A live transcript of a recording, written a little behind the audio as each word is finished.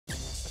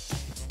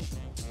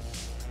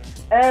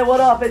Hey, what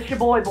up? It's your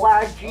boy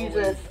Black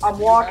Jesus. wait, I'm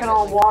walking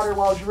on water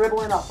while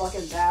dribbling a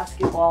fucking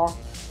basketball.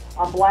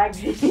 I'm Black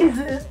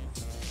Jesus.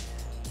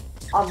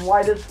 I'm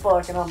white as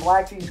fuck and I'm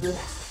Black Jesus.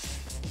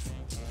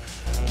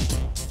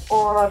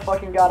 Oh my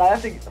fucking god, I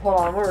have to, hold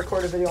on, I'm gonna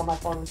record a video on my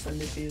phone and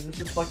send it to you.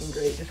 This is fucking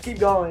great. Just keep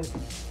going.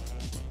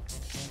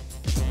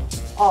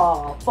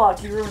 Oh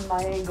fuck, you ruined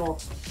my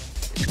angle.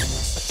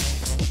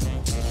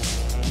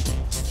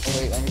 Oh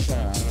wait, let me turn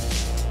around.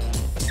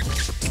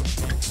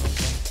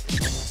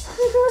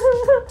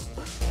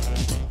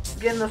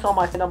 Getting this on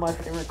my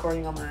fucking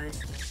recording on my.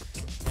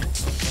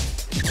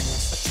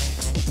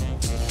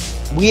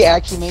 We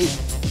actually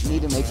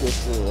need to make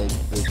this like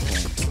big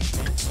thing.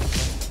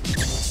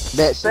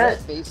 Should I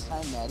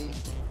FaceTime Maddie?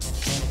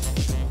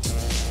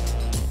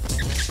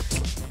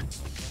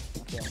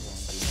 Okay, I'm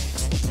going to.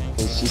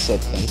 Because she said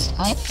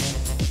FaceTime?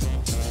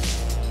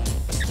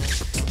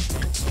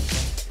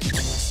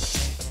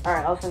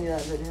 Alright, I'll send you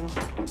that video.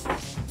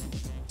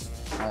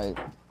 Alright.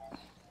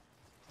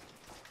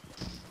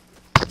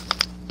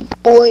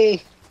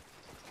 Boy!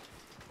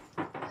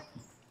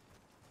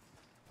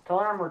 Tell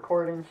her I'm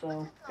recording,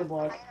 so good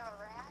luck.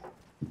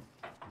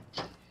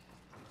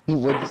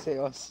 What'd you say,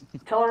 us?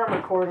 Tell her I'm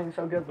recording,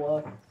 so good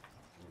luck.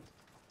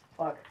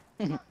 Fuck.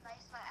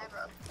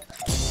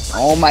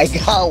 Oh my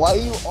god, why are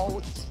you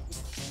always...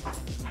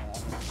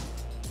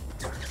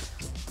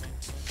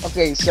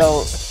 Okay,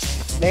 so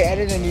they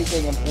added a new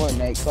thing in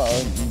Fortnite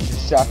called the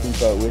shopping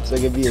cart, where it's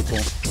like a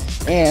vehicle.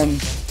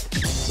 And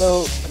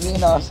so me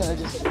and Austin are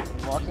just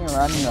walking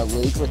around in a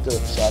lake with the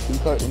shopping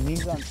cart, and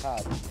he's on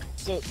top.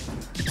 So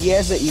he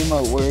has an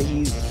emote where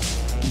he's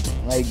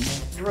like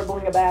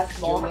Dribbling a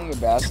basketball.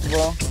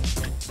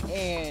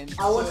 And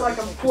I look like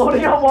I'm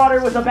floating on water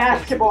with a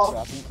basketball.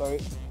 Shopping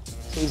cart.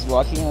 So he's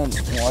walking on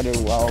water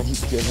while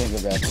he's dribbling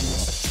a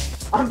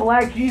basketball. I'm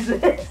Black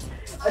Jesus.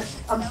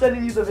 I'm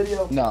sending you the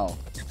video. No.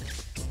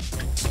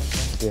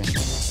 Yeah.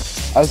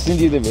 I'll send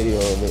you the video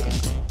of it.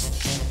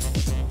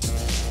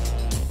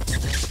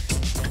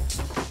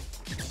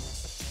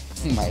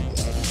 Oh my god.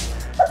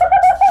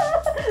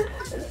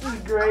 This is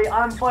great.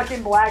 I'm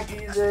fucking Black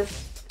Jesus.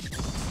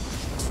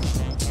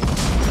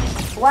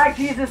 Black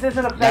Jesus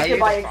isn't affected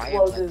by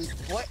explosives.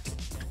 What?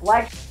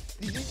 Black.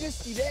 Did you just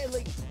see that?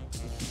 Like.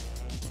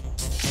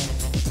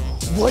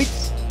 What?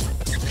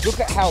 Look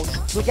at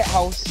house. Look at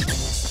house.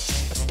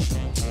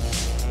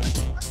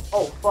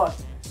 Oh fuck.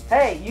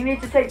 Hey, you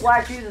need to take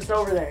Black Jesus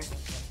over there.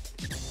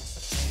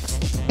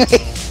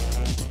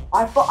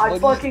 I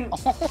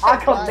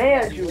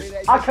command you.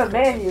 I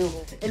command you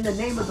in the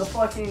name of the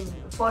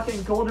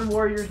fucking Golden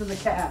Warriors and the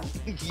Cavs.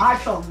 I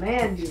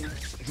command you.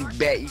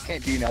 Bet you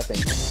can't do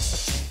nothing.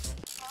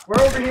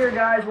 We're over here,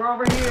 guys. We're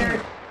over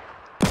here.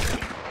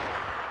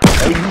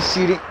 Are you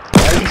shooting?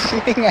 Are you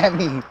shooting at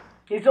me?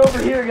 He's over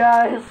here,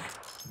 guys.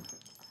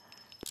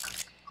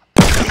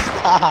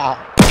 Stop.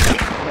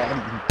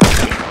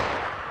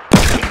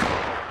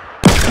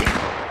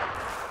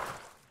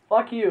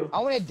 Fuck you. I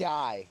want to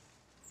die.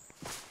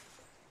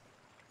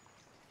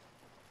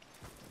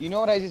 You know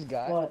what I just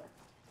got? What?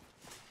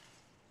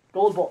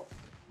 Gold ball.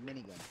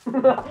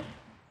 Minigun.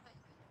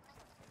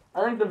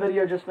 I think the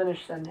video just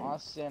finished sending.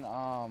 Austin,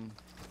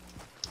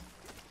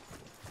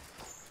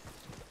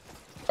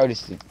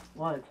 Artisty.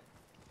 What?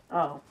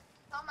 Oh.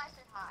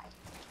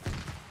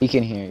 He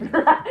can hear you.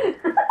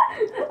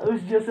 I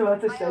was just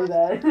about to say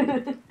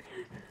that.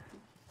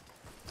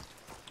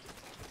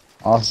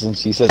 Austin,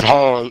 she says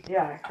hi.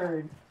 Yeah, I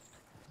heard.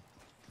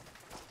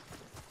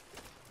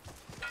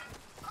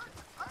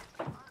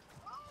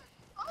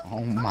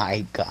 Oh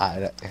my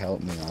god,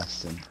 help me,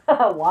 Austin.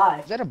 Why?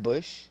 Is that a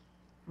bush?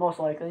 Most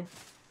likely.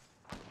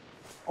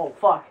 Oh,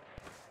 fuck.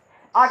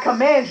 I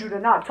command you to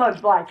not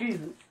touch Black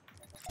Jesus.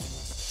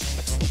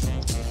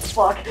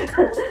 Fuck.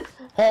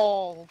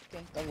 Oh,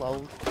 okay.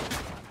 Hello.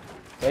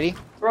 Ready?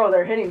 Bro,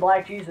 they're hitting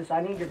Black Jesus.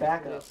 I need your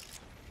backup.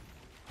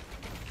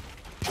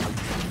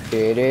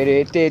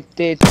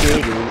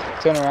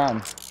 Turn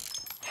around.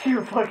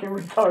 You're fucking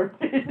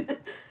retarded.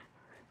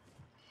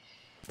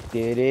 I'm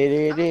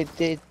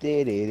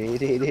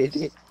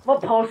I'm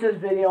gonna post this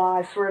video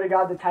and I swear to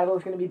God the title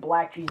is gonna be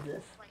Black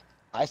Jesus.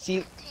 I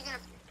see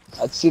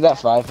that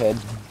 5 head.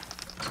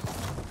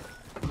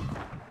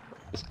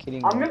 Just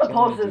kidding. I'm gonna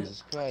post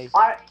this.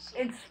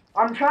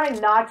 I'm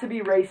trying not to be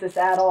racist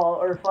at all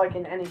or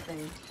fucking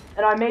anything.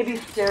 And I may be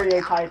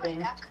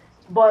stereotyping,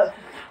 but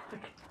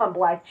I'm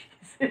Black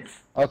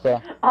Jesus.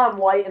 Okay. I'm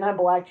white and I'm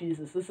Black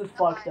Jesus. This is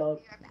fucked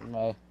up.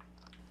 No.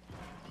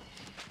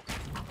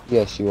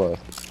 Yes, you are.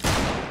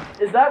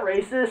 Is that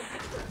racist?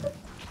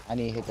 I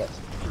need to hit that.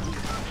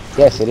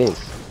 Yes, it is.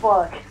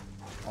 Fuck.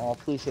 Oh,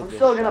 please hit I'm this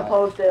still gonna shot.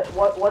 post it.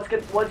 What's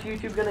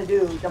YouTube gonna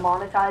do?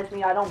 Demonetize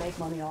me? I don't make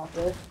money off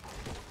this.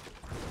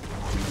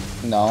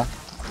 No.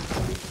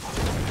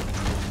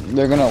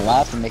 They're gonna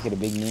laugh and make it a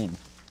big meme.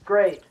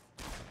 Great.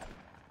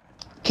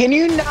 Can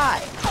you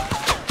not?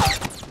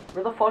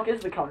 Where the fuck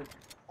is the card?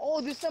 Oh,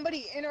 there's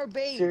somebody in our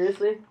base.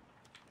 Seriously?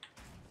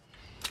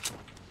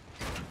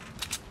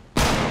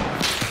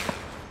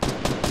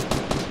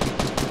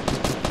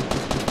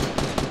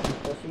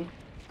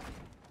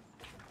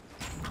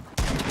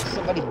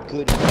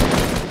 good.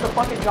 It's a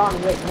fucking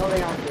John Wick. No,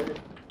 they aren't good.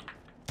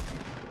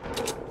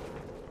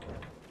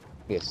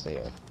 Yes, they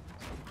are.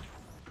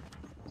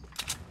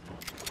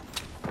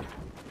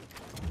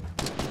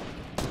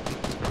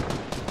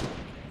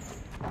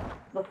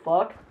 The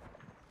fuck?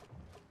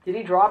 Did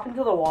he drop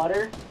into the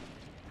water?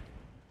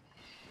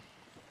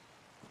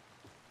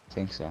 I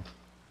think so.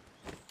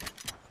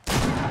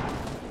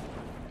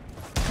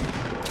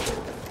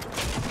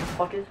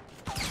 Fuck is?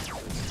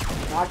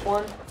 Knocked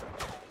one.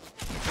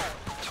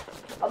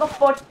 How the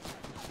fuck?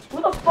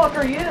 Who the fuck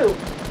are you?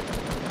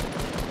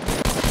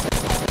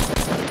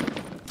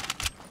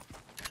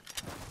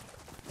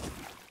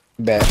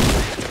 Bet.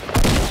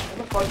 Where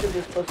the fuck did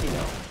this pussy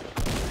go?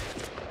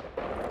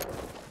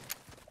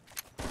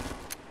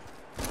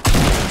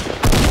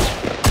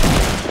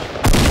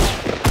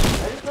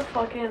 Where does the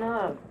fucking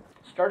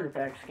starter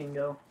pack skin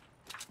go?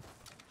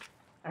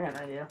 I got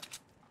an idea.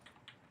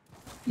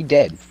 He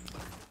dead.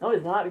 No,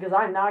 he's not, because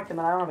I knocked him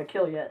and I don't have a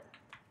kill yet.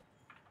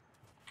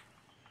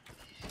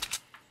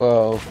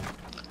 Whoa.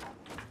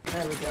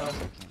 There we go.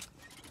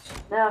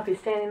 Now, if he's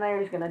standing there,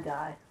 he's gonna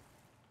die.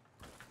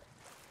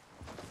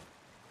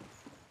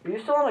 Are you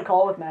still on the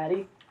call with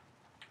Maddie?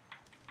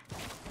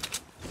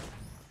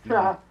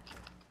 No.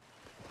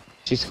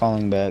 She's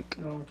calling back.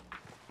 No.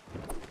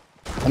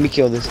 Let me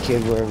kill this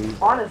kid wherever he...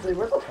 Honestly,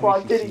 where the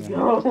fuck did he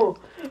go?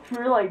 We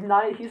were like,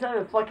 he's not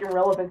even fucking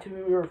relevant to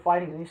who we were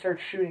fighting, and he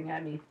starts shooting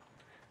at me.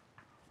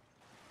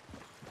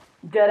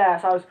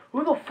 Deadass, I was,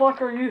 who the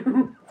fuck are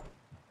you?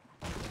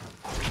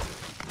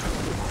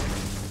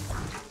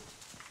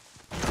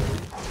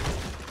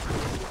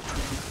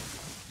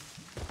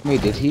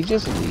 Wait, did he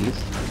just leave?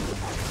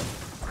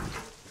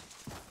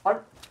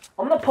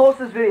 I'm gonna post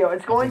this video.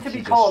 It's going to think be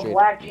he just called straight-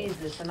 Black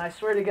Jesus, and I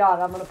swear to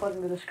God, I'm gonna put it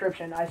in the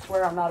description. I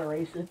swear I'm not a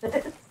racist.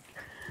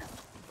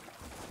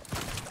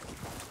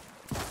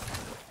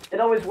 It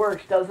always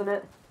works, doesn't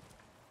it?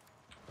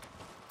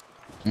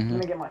 I'm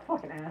gonna get my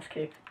fucking ass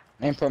kicked.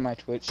 And for my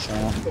Twitch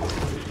channel.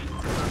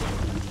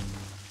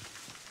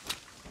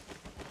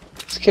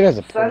 This kid has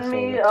a Send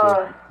me,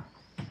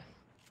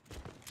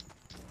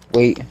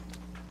 Wait.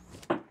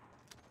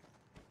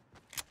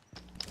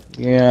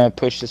 You're gonna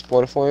push this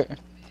border for it?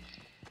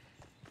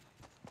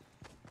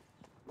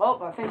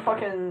 Well, I think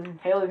fucking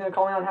Haley's gonna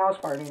call me on house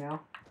party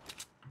now.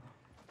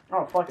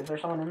 Oh, fuck, is there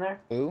someone in there?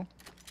 Who?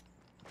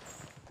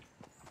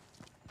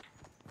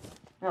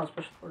 No, let's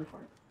push the porta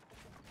fort.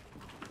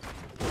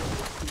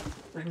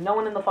 There's no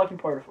one in the fucking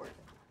porta fort.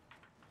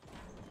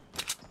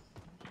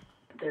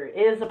 But there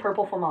is a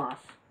purple FAMAS.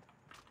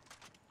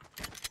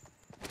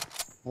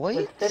 What?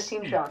 With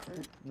 15 shots in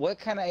it. What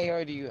kind of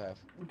AR do you have?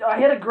 I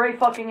hit a gray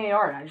fucking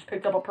AR and I just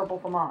picked up a purple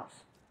FAMAS.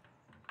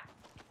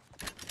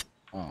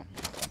 Oh.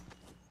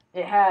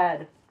 It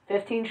had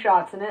 15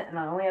 shots in it and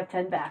I only have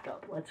 10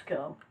 backup. Let's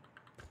go.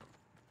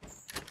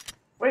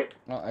 Wait.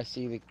 Oh, I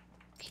see the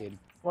kid.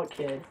 What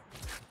kid?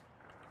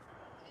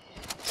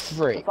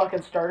 Frick. The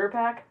fucking starter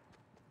pack?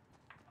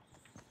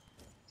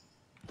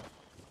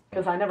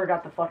 Because I never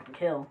got the fucking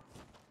kill.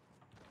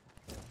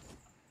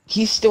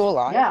 He's still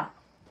alive? Yeah.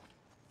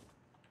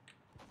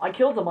 I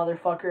killed the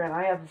motherfucker and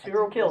I have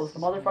 0 kills. The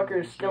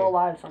motherfucker is still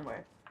alive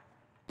somewhere.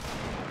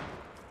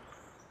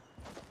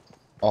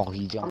 Oh,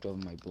 he jumped over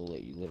my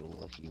bullet, you little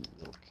lucky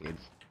little kid.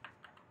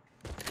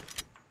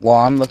 Well,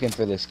 I'm looking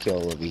for this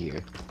kill over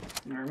here.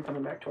 I'm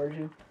coming back towards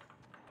you.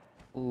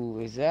 Ooh,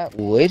 is that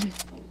wood?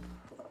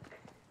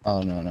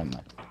 Oh, no, never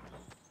mind.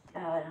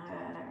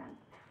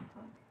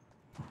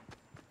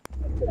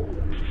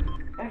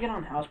 Gotta get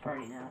on house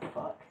party now,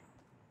 fuck.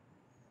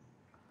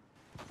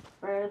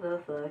 Where the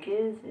fuck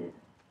is it?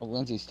 Oh,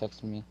 Lindsay's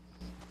texting me.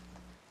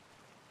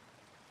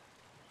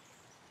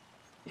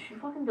 Did she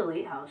fucking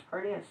delete house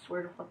party? I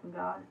swear to fucking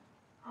God.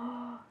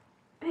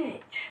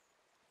 Bitch.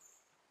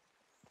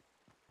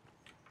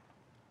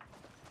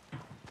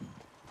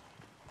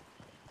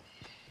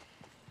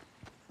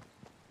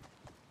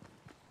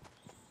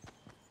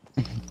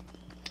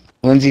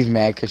 Lindsay's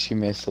mad because she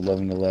missed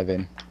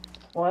 11-11.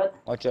 What?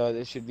 Watch out,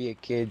 there should be a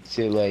kid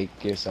to,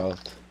 like, yourself.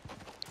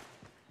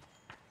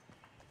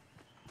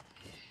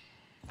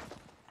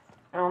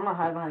 Oh, I'm not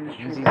hiding behind this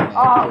Lindsay's tree.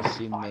 mad because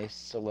she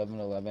missed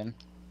 11-11.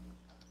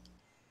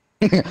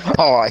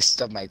 Oh, I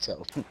stubbed my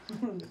toe.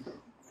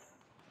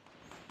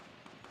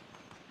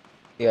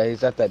 Yeah,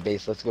 he's at that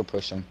base. Let's go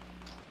push him.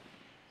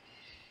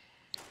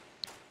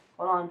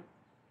 Hold on.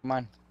 Come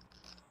on.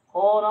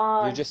 Hold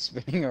on. You're just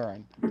spinning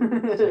around.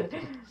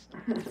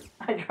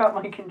 I dropped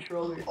my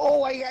controller.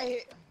 Oh, I got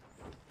hit.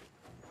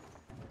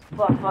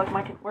 Fuck,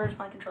 where's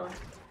my controller?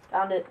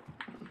 Found it.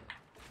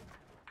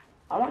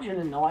 I want you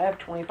to know I have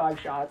 25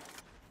 shots.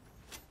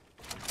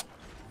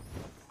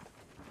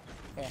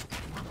 Yeah.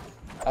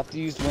 I have to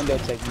use window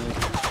technique.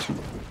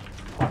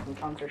 Fucking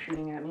cunts are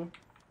shooting at me.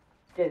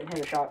 Didn't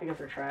hit a shot because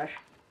they're trash.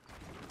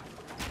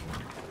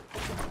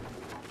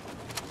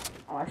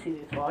 Oh, I see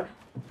these bugs.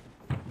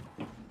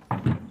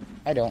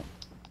 I don't.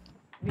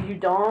 You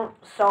don't?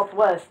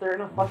 Southwest, they're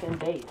in a fucking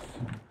base.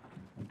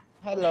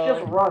 Hello. Let's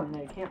just run,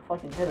 they can't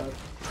fucking hit us.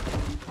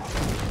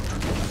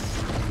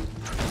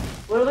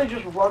 Literally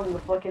just run in the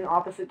fucking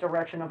opposite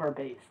direction of our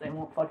base. They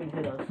won't fucking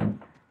hit us.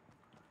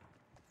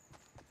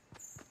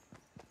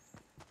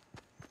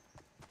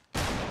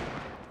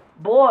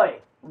 Boy,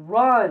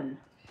 run!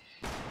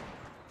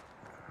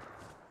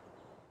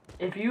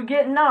 If you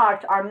get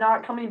knocked, I'm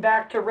not coming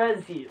back to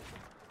res you.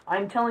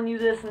 I'm telling you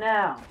this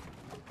now.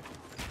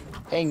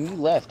 Dang, you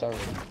left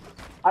already.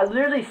 I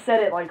literally said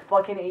it like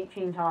fucking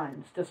 18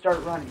 times to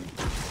start running.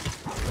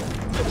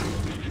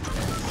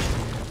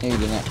 No, you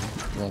didn't.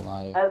 You're a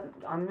liar.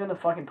 I'm gonna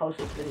fucking post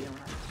this video and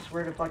I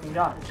swear to fucking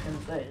God, it's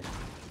gonna say it.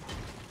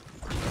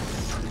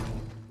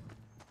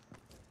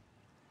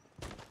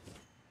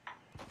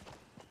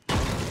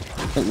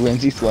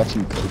 Lindsay's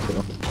watching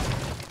Coco.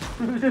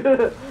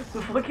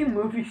 The fucking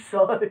movie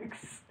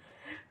sucks.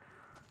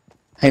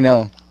 I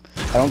know.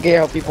 I don't get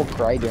how people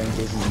cry during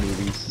Disney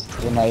movies.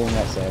 They're not even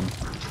that sad.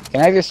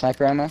 Can I have your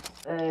sniper ammo?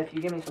 If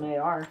you give me some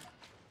AR.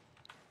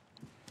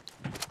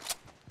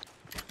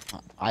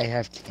 I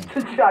have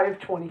 10. I have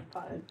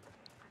 25.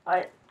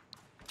 I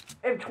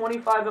have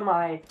 25 in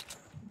my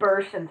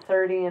burst and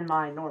 30 in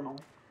my normal.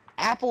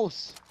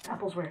 Apples!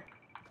 Apples where?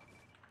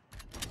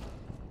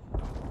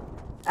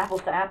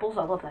 Apples to apples?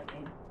 I love that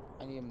game.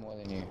 I need more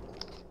than you.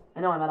 I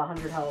know, I'm at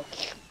 100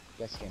 health.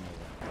 Best game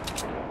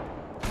ever.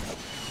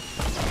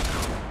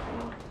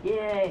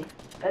 Yay!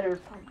 Better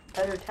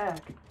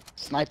attack.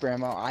 Sniper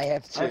ammo, I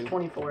have 2. I have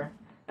 24.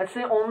 That's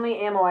the only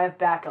ammo I have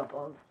backup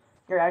of.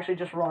 Here, actually,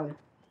 just run.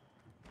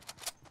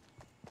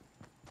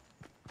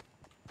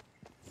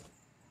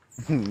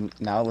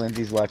 Now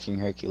Lindsay's watching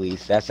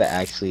Hercules. That's an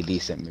actually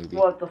decent movie.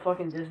 What, the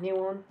fucking Disney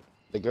one?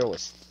 The girl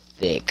was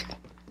thick.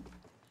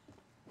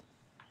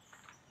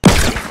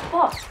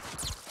 Fuck!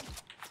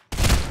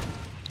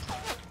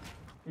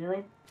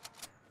 Really?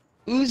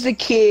 Who's the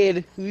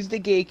kid? Who's the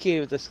gay kid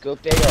with the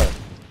scoped AR?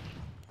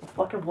 The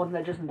fucking one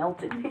that just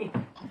melted me.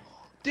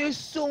 There's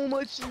so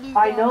much loot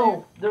I down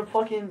know! The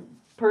fucking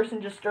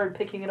person just started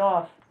picking it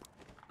off.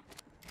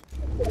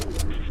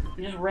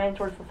 He just ran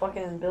towards the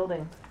fucking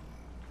building.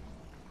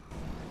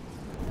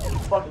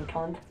 Fucking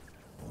cunt.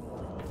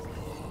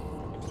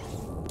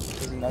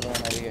 There's another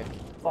one over here.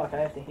 Fuck, I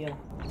have to heal.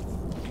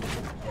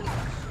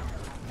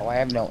 Oh, I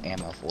have no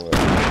ammo for it.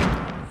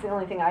 It's the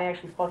only thing I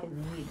actually fucking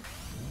need.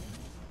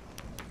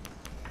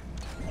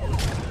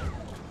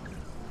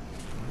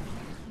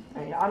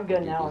 Hey, I'm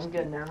good now, I'm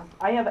good now.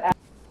 I have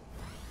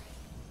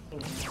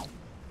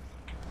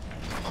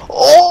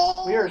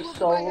Oh! We are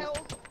so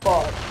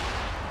fucked.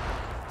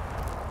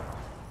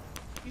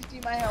 You see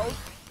my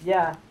health?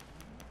 Yeah.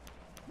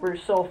 We're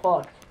so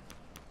fucked.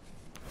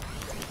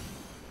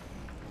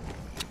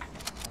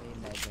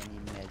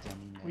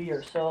 We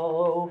are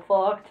so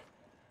fucked.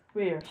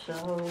 We are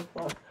so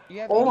fucked.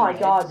 Oh my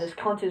God, this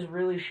cunt is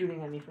really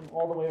shooting at me from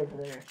all the way over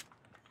there.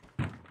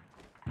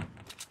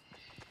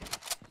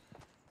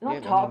 He's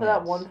on top of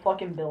that one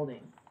fucking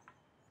building.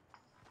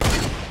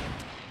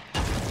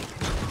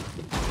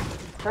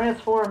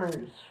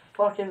 Transformers.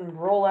 Fucking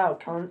roll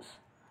out, cunts.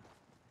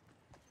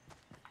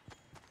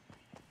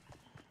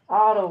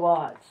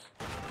 Autobots.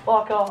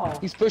 Fuck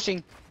off. He's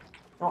pushing.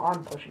 No,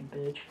 I'm pushing,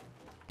 bitch.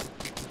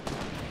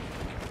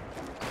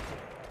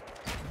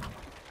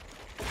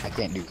 I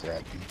can't do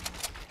crap.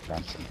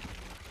 I'm saying.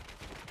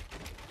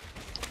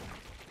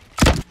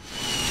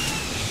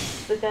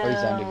 Sit Oh, he's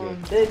under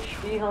down, here.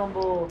 bitch, be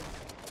humble.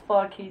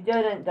 Fuck, he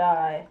didn't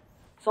die.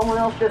 Someone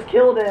else just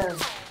killed him.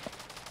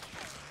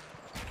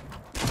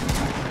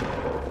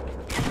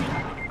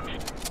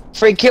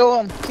 Free, kill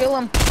him! Kill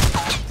him!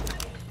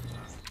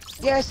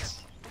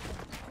 Yes!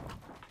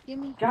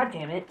 Gimme. God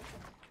damn it.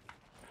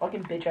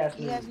 Fucking bitch ass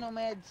He move. has no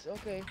meds,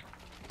 okay.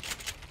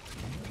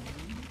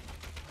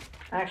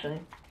 Actually,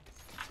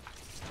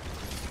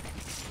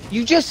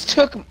 You just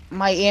took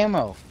my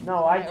ammo.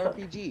 no, My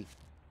RPG.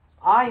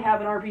 I have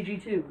an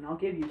RPG too, and I'll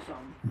give you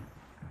some.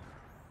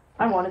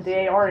 I wanted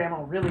the AR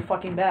ammo really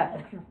fucking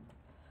bad.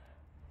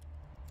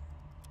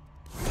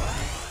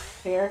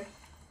 Here.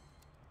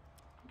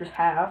 Just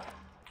half.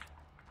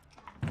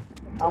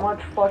 How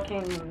much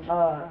fucking,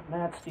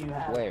 mats do you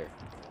have? Where?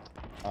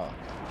 Oh.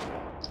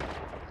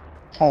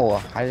 Oh,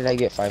 how did I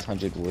get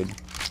 500 wood?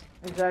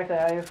 Exactly,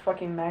 I have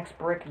fucking max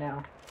brick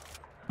now.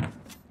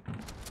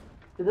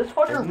 Did this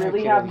fucker Doesn't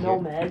really it have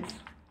kill no you? meds?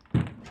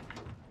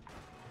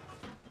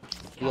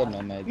 He had no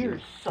meds. You're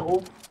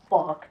so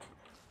fucked.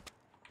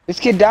 This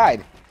kid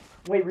died.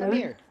 Wait, Come really?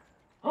 here.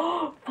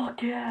 Oh,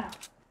 fuck yeah!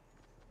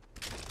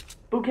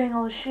 Boot gang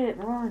all this shit,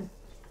 run!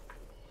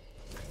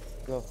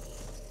 Go.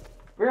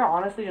 We're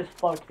honestly just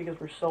fucked because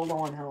we're so low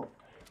on health.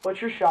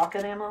 What's your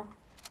shotgun ammo?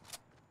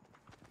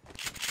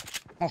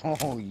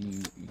 Oh,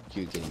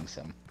 you're getting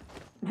some.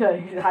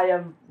 I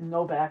have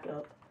no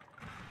backup.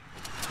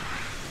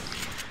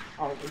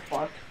 Oh, we're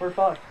fucked. We're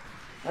fucked.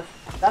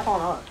 That's on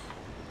us.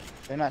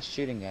 They're not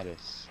shooting at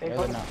us. Okay,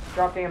 No, they're not.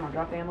 drop the ammo,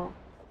 drop the ammo.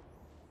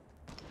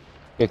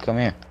 Here, come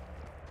here.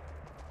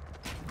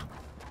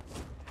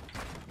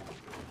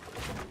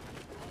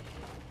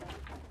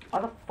 How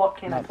the fuck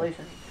can I Nothing. place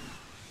it?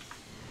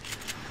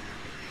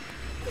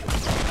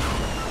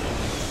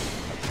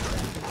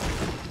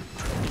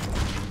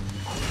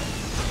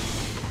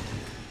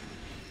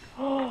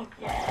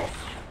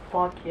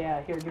 Fuck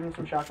yeah. Here, give me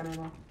some shotgun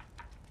ammo.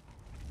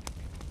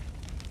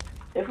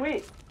 If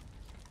we...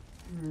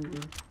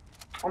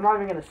 I'm not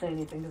even gonna say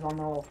anything because I'll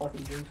know I'll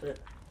fucking jinx it.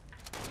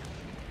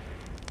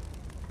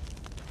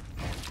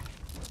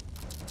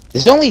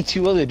 There's only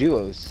 2 other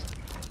duos.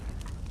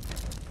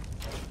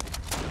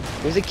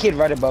 There's a kid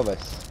right above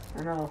us.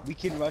 I know. We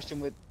can rush him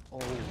with... Oh,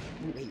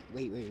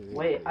 wait.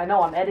 Wait, I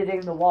know, I'm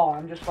editing the wall.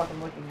 I'm just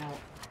fucking looking out.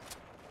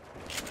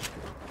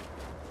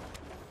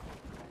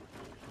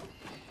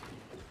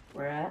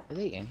 Where at? Are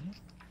they in here?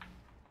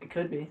 It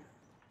could be.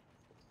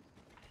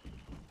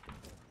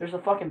 There's a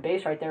fucking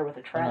base right there with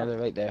a trap. Oh, no, they're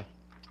right there.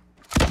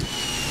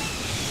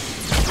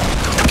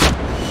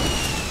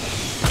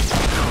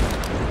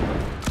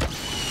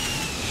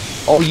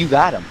 Oh, you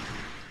got him.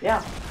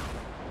 Yeah.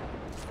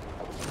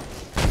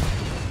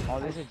 Oh,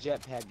 there's a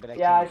jetpack, but I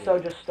yeah, can't I so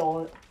just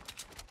stole it.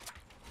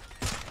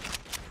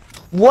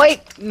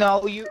 What?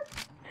 No, you...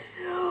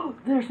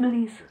 There's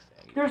minis.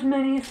 There's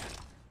minis.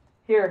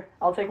 Here,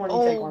 I'll take one,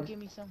 you take one. Give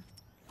me some.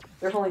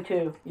 There's only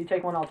 2. You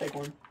take one, I'll take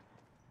one.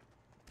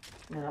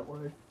 Yeah, that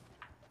would.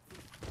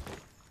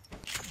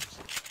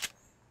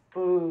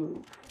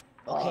 Ooh.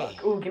 Okay.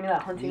 Ooh, give me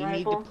that hunting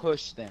rifle. We need to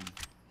push them.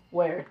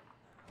 Where?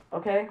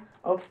 Okay.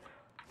 Okay.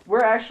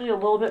 We're actually a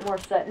little bit more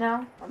set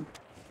now.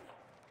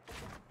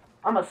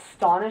 I'm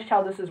astonished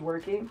how this is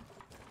working.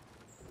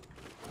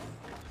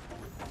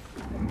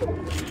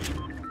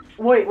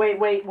 Wait.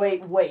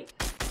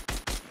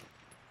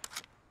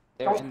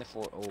 They're Don't in the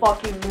fort. Oh.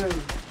 fucking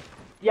move.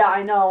 Yeah,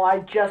 I know. I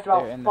just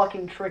about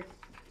fucking tricked.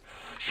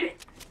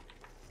 Shit.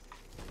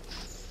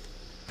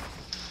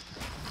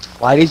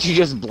 Why did you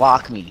just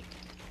block me?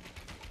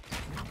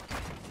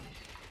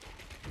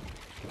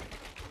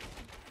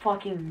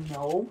 Fucking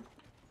no.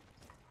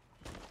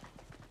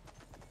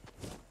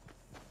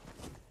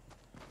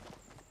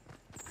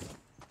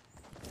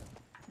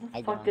 Where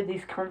the fuck did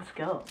these cunts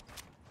go?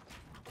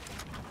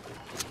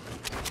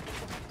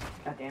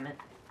 God damn it.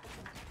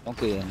 Don't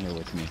get in here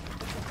with me.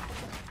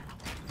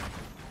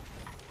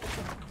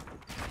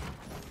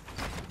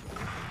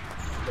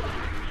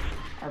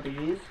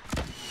 RPGs.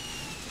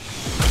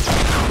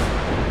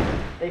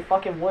 They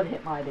fucking would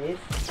hit my base.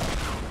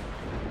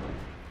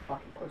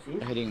 Fucking pussies.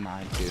 They're hitting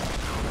mine too.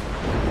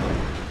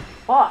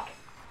 Fuck!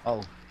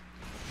 Oh.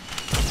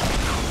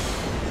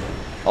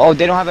 Oh,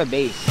 they don't have a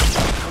base.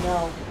 I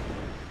know.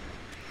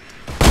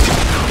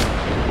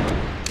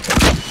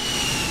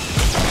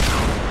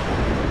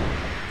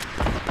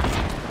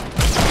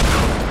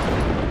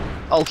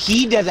 Oh,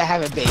 he doesn't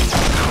have a base.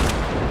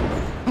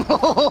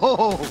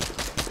 Oh,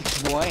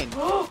 it's one.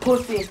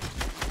 Pussy.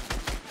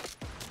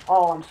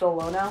 Oh, I'm so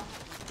low now.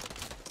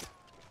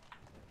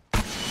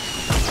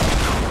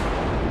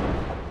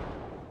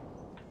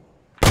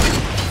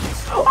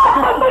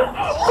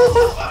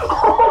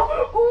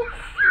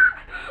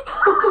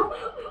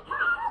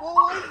 What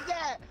was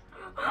that?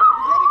 Was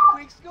that a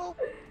quick scope?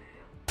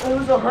 It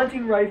was a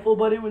hunting rifle,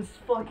 but it was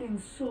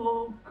fucking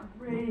so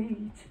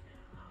great.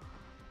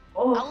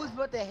 Oh. I was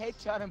about to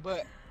headshot him,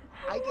 but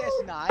I guess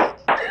not.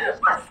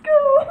 Let's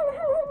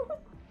go!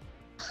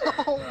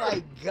 Oh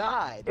my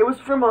god. It was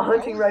from a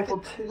hunting rifle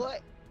too.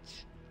 Clutch.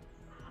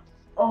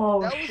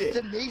 Oh that shit.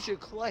 That was the major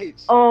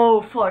clutch.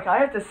 Oh fuck, I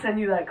have to send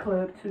you that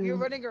clip too. You're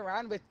running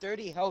around with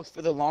 30 health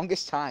for the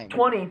longest time.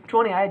 20,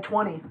 I had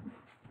 20.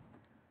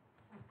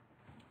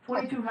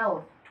 22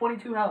 health.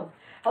 22 health.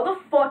 How the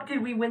fuck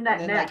did we win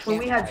that match when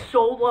we had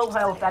so low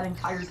health that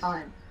entire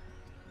time?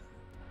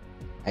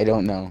 I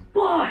don't know.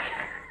 Fuck!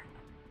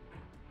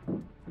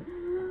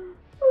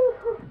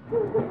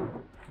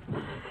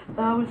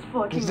 That was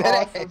fucking Was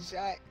that awesome. a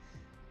headshot?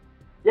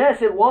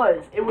 Yes, it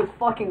was. It was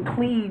fucking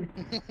clean.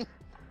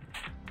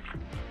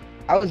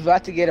 I was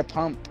about to get a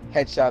pump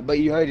headshot, but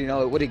you already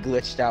know it would have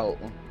glitched out.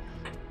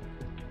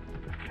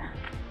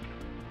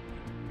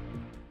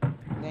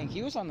 Dang,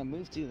 he was on the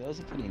move too. That was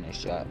a pretty nice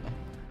shot.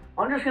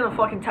 I'm just gonna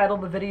fucking title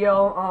the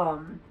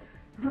video,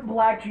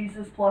 Black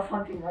Jesus plus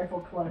hunting rifle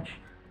clutch.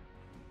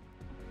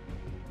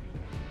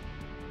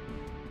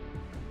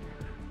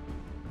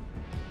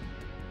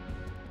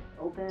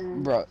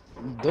 Open. Bro,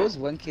 those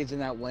one kids in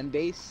that one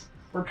base,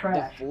 We're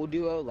trash. the full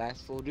duo,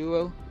 last full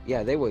duo,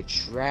 yeah, they were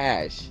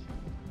trash.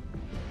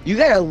 You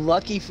got a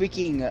lucky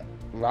freaking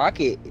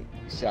rocket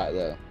shot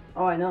though.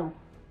 Oh, I know.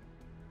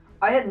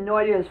 I had no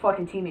idea his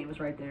fucking teammate was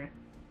right there.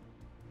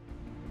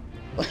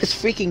 Let's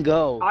freaking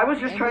go. I was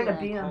just trying to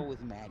beat him. Call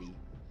with Maddie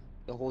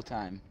the whole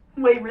time.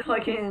 Wait,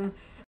 fucking